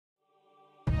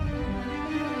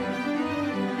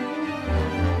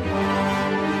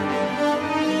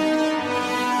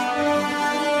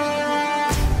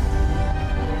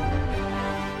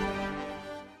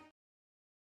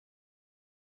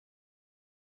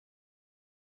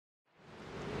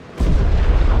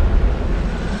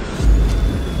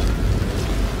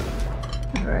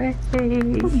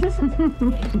birthday.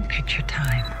 Take your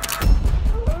time.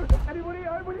 Anybody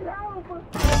help!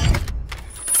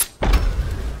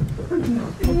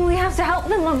 We have to help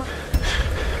them, Mama.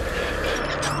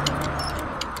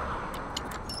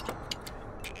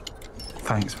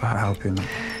 Thanks for helping.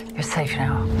 You're safe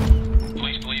now.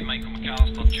 Police believe Michael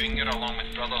McAllister Jr. along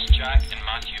with brothers Jack and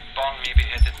Matthew Byrne may be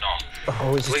headed north.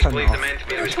 Oh, it's Police believe the men to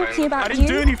be I'm talking about I didn't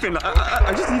do anything.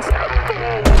 I just need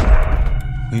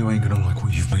to... You ain't gonna like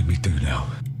what you've made me do now.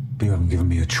 But you haven't given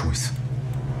me a choice.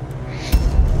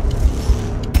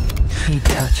 He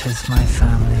touches my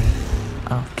family,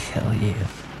 I'll kill you.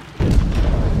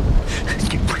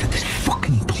 Get rid of this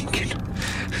fucking pumpkin.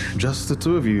 Just the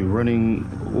two of you running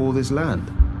all this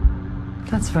land?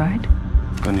 That's right.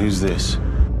 And who's this?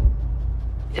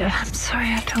 I'm sorry,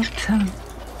 I don't,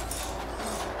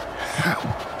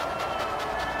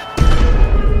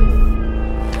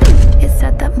 It's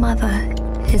said that mother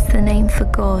is the name for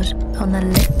God on the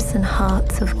lips and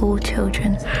hearts of all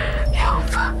children.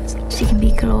 Jehovah. She can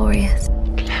be glorious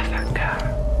Clever girl.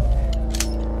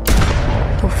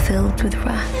 or filled with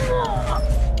wrath.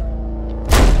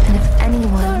 And if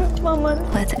anyone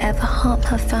were to ever harm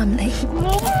her family,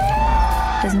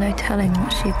 there's no telling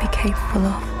what she'd be capable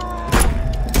of.